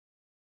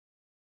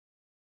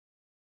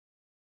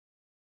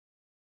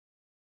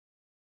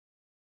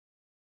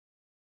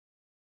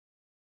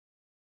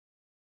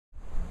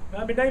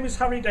Now, my name is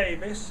Harry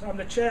Davis. I'm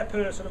the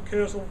chairperson of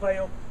Kersal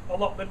Vale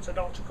Allotments and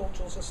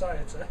Horticultural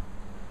Society.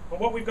 And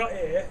what we've got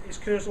here is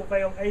Kersal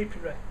Vale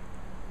apiary.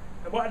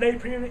 And what an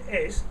apiary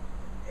is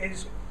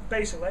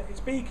basically it's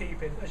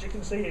beekeeping. As you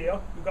can see here,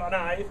 we've got an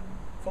hive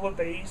full of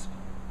bees,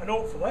 and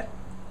hopefully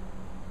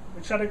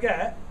we're trying to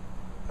get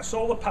a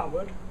solar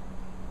powered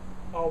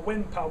or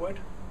wind powered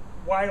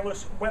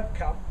wireless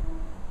webcam,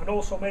 and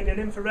also maybe an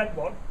infrared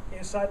one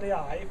inside the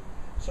hive,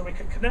 so we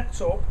can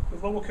connect up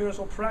with Lower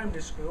Kersal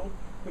Primary School,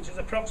 which is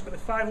approximately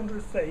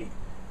 500 feet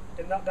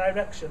in that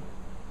direction.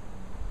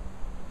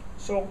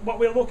 So what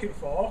we're looking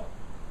for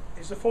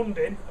is the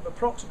funding of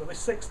approximately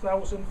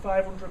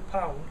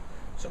 £6,500,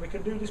 so we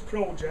can do this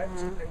project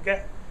and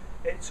get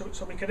it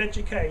so we can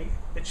educate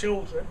the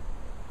children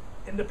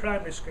in the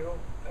primary school,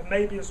 and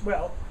maybe as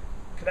well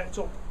connect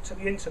up to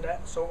the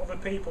internet so other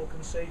people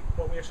can see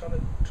what we're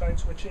trying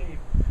to achieve,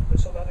 and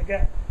so that they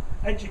get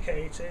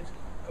educated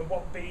on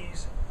what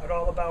bees are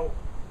all about.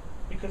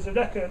 Because I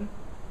reckon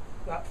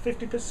that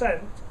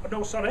 80%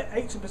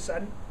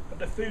 of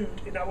the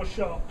food in our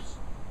shops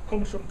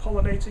comes from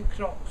pollinated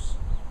crops,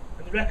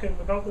 and I reckon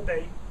without the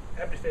bee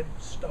everything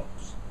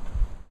stops.